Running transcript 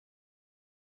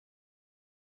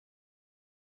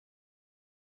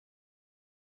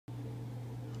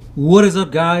What is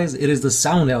up, guys? It is the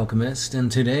Sound Alchemist, and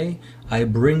today I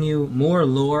bring you more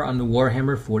lore on the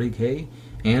Warhammer 40k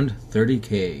and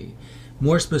 30k.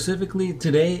 More specifically,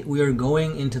 today we are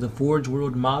going into the Forge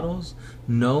World models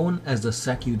known as the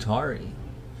Secutarii,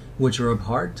 which are a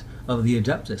part of the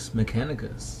Adeptus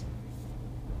Mechanicus.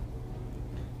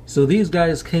 So these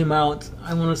guys came out,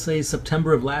 I want to say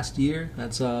September of last year,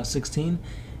 that's 16,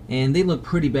 and they look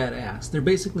pretty badass. They're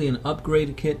basically an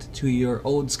upgrade kit to your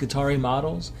old Secutarii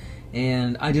models,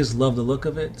 and I just love the look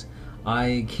of it.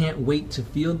 I can't wait to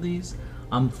field these.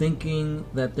 I'm thinking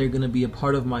that they're going to be a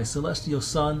part of my Celestial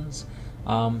Sons.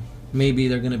 Maybe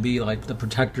they're going to be like the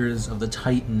protectors of the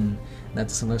Titan that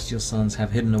the Celestial Sons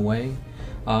have hidden away.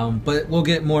 But we'll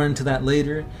get more into that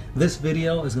later. This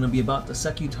video is going to be about the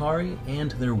Secutarii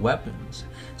and their weapons.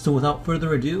 So without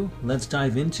further ado, let's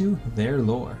dive into their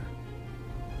lore.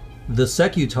 The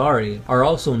Secutarii are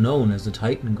also known as the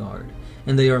Titan Guard,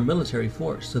 and they are a military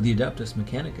force of the Adeptus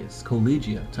Mechanicus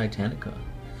Collegia Titanica.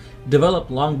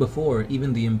 Developed long before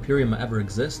even the Imperium ever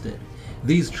existed,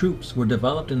 these troops were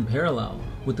developed in parallel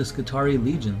with the Secutarii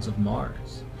legions of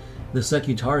Mars. The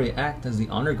Secutarii act as the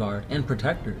honor guard and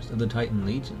protectors of the Titan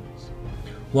legions.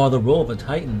 While the role of a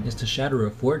Titan is to shatter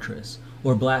a fortress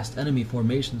or blast enemy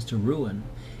formations to ruin,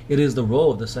 it is the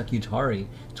role of the Secutarii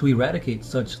to eradicate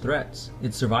such threats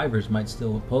its survivors might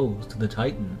still pose to the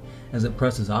Titan as it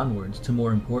presses onwards to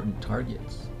more important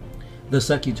targets. The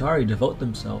Secutarii devote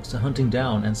themselves to hunting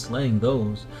down and slaying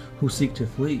those who seek to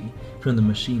flee from the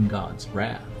machine god's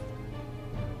wrath.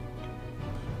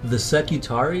 The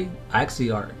Secutarii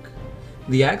Axiarch.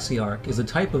 The Axiarch is a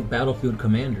type of battlefield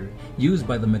commander used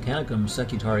by the Mechanicum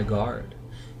Secutarii Guard.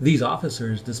 These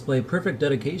officers display perfect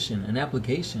dedication and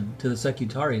application to the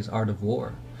Secutarii's art of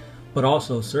war, but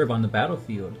also serve on the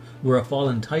battlefield where a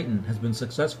fallen Titan has been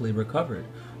successfully recovered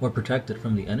or protected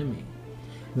from the enemy.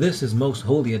 This is most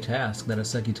holy a task that a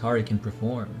Secutarii can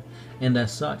perform, and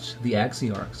as such, the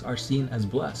Axiarchs are seen as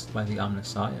blessed by the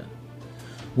Omnissiah.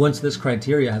 Once this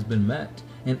criteria has been met,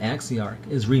 an Axiarch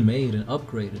is remade and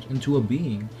upgraded into a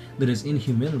being that is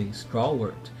inhumanly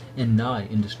stalwart and nigh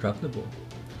indestructible.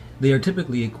 They are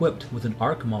typically equipped with an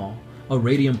arc maul, a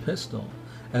radium pistol,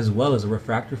 as well as a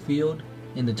refractor field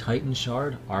and the Titan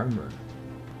shard armor.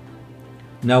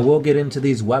 Now we'll get into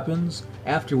these weapons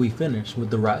after we finish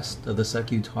with the rest of the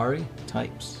Secutarii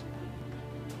types.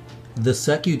 The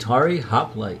Secutarii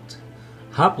Hoplite.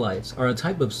 Hoplites are a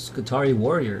type of Secutarii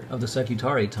warrior of the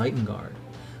Secutarii Titan Guard.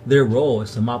 Their role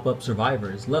is to mop up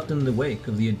survivors left in the wake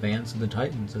of the advance of the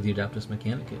Titans of the Adeptus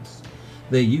Mechanicus.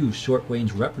 They use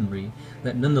short-range weaponry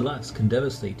that nonetheless can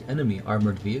devastate enemy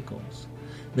armored vehicles.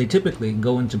 They typically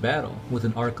go into battle with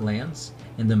an arc lance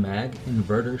and the mag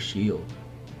inverter shield.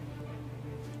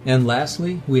 And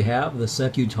lastly, we have the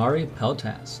Secutarii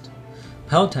Peltast.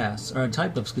 Peltasts are a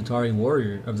type of Secutarii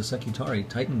warrior of the Secutarii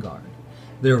Titan Guard.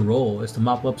 Their role is to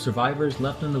mop up survivors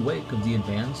left in the wake of the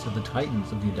advance of the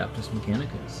Titans of the Adeptus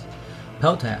Mechanicus.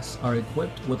 Peltasts are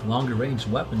equipped with longer-range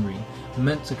weaponry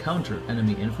meant to counter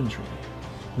enemy infantry.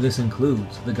 This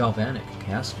includes the Galvanic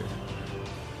Caster.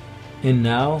 And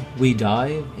now we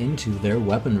dive into their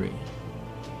weaponry.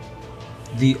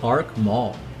 The Arc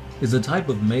Maul is a type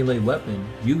of melee weapon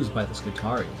used by the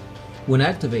Secutarii. When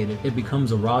activated, it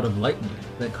becomes a rod of lightning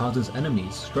that causes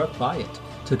enemies struck by it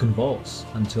to convulse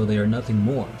until they are nothing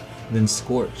more than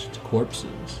scorched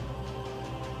corpses.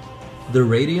 The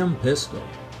Radium Pistol.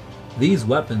 These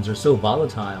weapons are so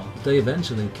volatile that they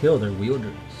eventually kill their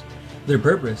wielders. Their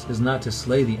purpose is not to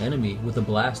slay the enemy with a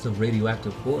blast of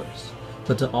radioactive force,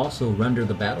 but to also render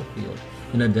the battlefield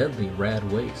in a deadly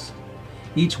rad waste.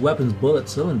 Each weapon's bullet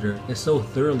cylinder is so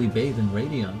thoroughly bathed in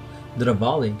radium that a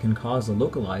volley can cause a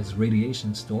localized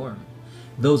radiation storm.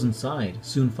 Those inside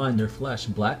soon find their flesh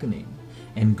blackening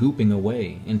and gooping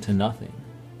away into nothing.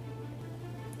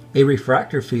 A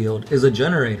refractor field is a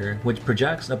generator which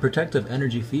projects a protective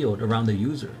energy field around the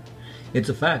user. Its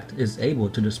effect is able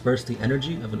to disperse the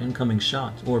energy of an incoming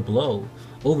shot or blow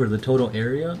over the total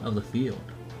area of the field.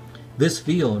 This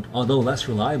field, although less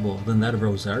reliable than that of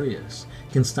Rosarius,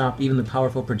 can stop even the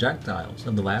powerful projectiles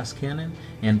of the Las Cannon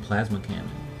and Plasma Cannon.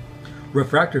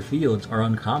 Refractor fields are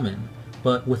uncommon,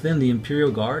 but within the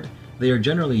Imperial Guard, they are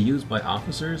generally used by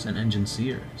officers and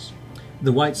engineers.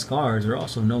 The White Scars are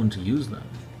also known to use them.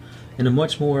 And a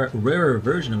much more rarer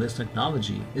version of this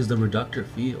technology is the Reductor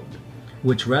Field,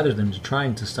 which rather than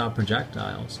trying to stop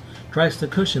projectiles, tries to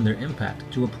cushion their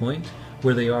impact to a point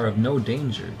where they are of no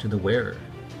danger to the wearer.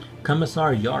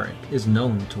 Commissar Yarick is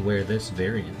known to wear this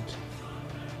variant.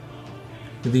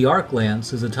 The Arc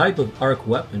Lance is a type of arc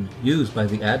weapon used by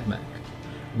the Admech.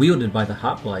 Wielded by the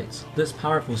Hoplites, this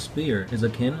powerful spear is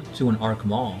akin to an arc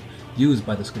maul used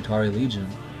by the Secutarii Legion.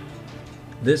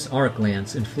 This arc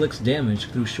lance inflicts damage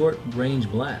through short-range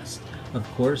blasts, of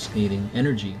coruscating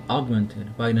energy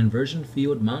augmented by an inversion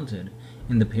field mounted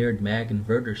in the paired mag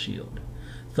inverter shield.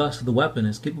 Thus, the weapon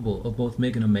is capable of both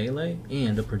making a melee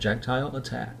and a projectile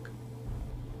attack.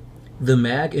 The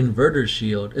mag inverter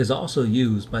shield is also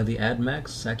used by the AdMax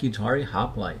Secutarii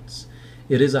hoplites.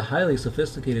 It is a highly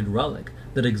sophisticated relic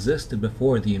that existed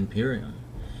before the Imperium.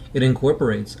 It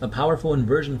incorporates a powerful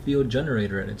inversion field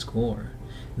generator at its core.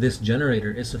 This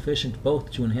generator is sufficient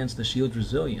both to enhance the shield's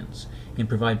resilience and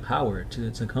provide power to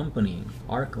its accompanying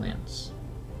arc lance.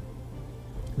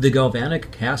 The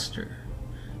Galvanic Caster.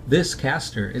 This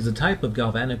caster is a type of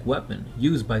galvanic weapon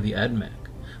used by the AdMech,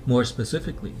 more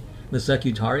specifically, the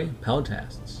Secutarii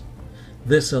peltasts.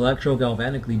 This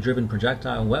electro-galvanically driven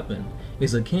projectile weapon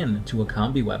is akin to a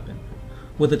combi weapon.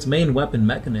 With its main weapon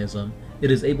mechanism,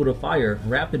 it is able to fire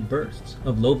rapid bursts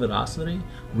of low velocity,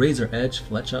 razor-edge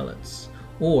fletchellets,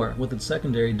 or with its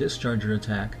secondary discharger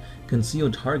attack,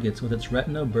 conceal targets with its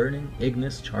retina-burning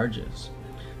Ignis charges.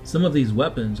 Some of these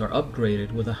weapons are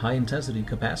upgraded with a high-intensity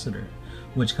capacitor,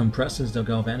 which compresses the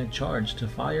galvanic charge to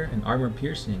fire an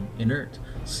armor-piercing, inert,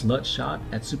 slut shot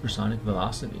at supersonic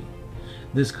velocity.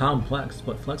 This complex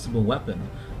but flexible weapon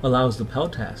allows the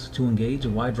peltast to engage a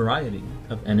wide variety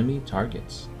of enemy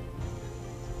targets.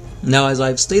 Now, as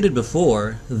I've stated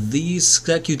before, these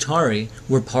Secutarii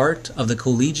were part of the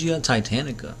Collegia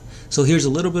Titanica, so here's a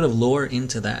little bit of lore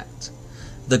into that.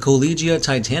 The Collegia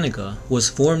Titanica was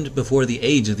formed before the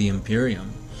age of the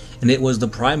Imperium, and it was the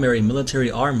primary military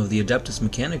arm of the Adeptus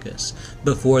Mechanicus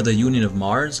before the union of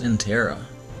Mars and Terra.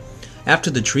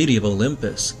 After the Treaty of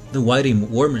Olympus, the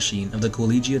whiting war machine of the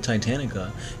Collegia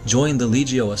Titanica joined the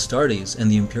Legio Astartes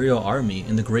and the Imperial Army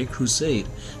in the Great Crusade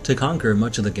to conquer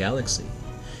much of the galaxy.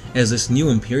 As this new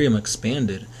Imperium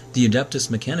expanded, the Adeptus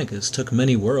Mechanicus took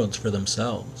many worlds for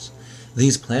themselves.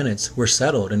 These planets were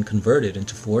settled and converted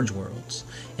into Forge worlds,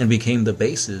 and became the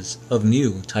bases of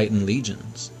new Titan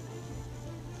legions.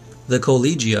 The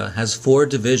Collegia has 4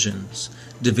 divisions: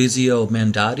 Divisio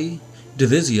Mandati,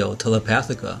 Divisio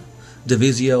Telepathica,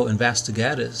 Divisio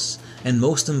Investigatus, and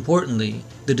most importantly,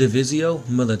 the Divisio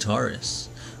Militaris,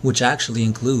 which actually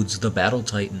includes the Battle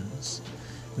Titans.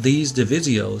 These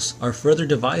divisios are further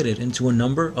divided into a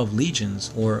number of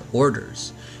legions or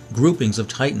orders, groupings of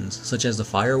titans such as the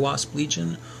Fire Wasp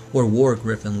Legion or War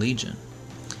Griffin Legion.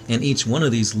 And each one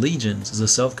of these legions is a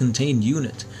self-contained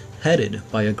unit headed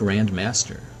by a Grand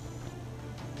Master.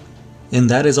 And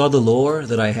that is all the lore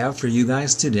that I have for you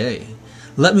guys today.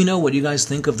 Let me know what you guys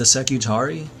think of the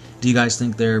Secutarii. Do you guys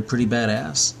think they're pretty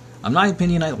badass? In my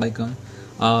opinion, I like them.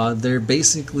 They're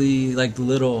basically like the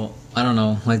little, I don't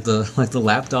know, like the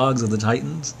lapdogs of the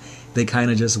Titans. They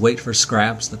kind of just wait for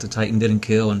scraps that the Titan didn't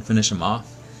kill and finish them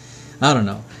off. I don't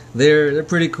know. They're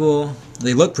pretty cool.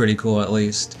 They look pretty cool at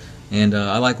least, and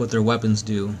I like what their weapons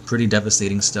do. Pretty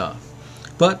devastating stuff.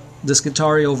 But the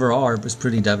Secutarii overall is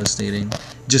pretty devastating.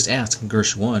 Just ask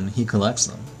Gersh1, he collects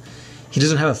them. He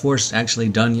doesn't have a force actually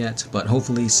done yet, but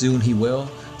hopefully soon he will,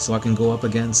 so I can go up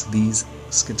against these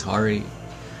Secutarii.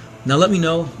 Now let me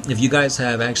know if you guys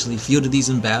have actually fielded these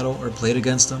in battle or played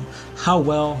against them, how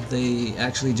well they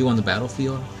actually do on the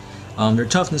battlefield. They're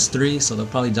toughness 3, so they'll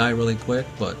probably die really quick,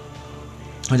 but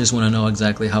I just want to know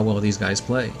exactly how well these guys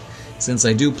play, since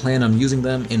I do plan on using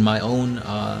them in my own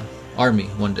army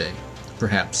one day.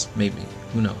 Perhaps, maybe,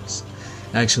 who knows.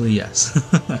 Actually, yes.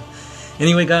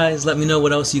 Anyway guys, let me know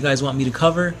what else you guys want me to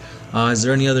cover. Is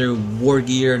there any other war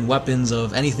gear and weapons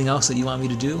of anything else that you want me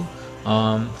to do?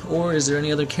 Or is there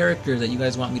any other character that you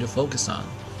guys want me to focus on?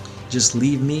 Just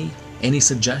leave me any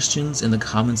suggestions in the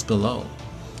comments below.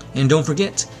 And don't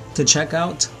forget to check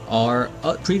out our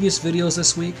previous videos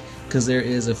this week, because there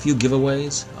is a few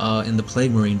giveaways in the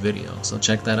Plague Marine video, so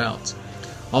check that out.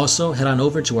 Also, head on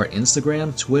over to our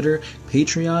Instagram, Twitter,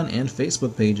 Patreon, and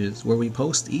Facebook pages, where we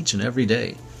post each and every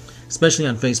day. Especially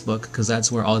on Facebook, because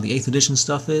that's where all the 8th edition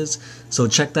stuff is, so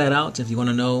check that out if you want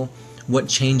to know what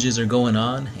changes are going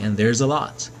on, and there's a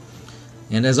lot.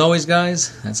 And as always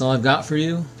guys, that's all I've got for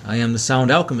you. I am the Sound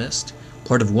Alchemist,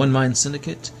 part of One Mind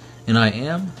Syndicate, and I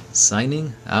am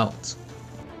signing out.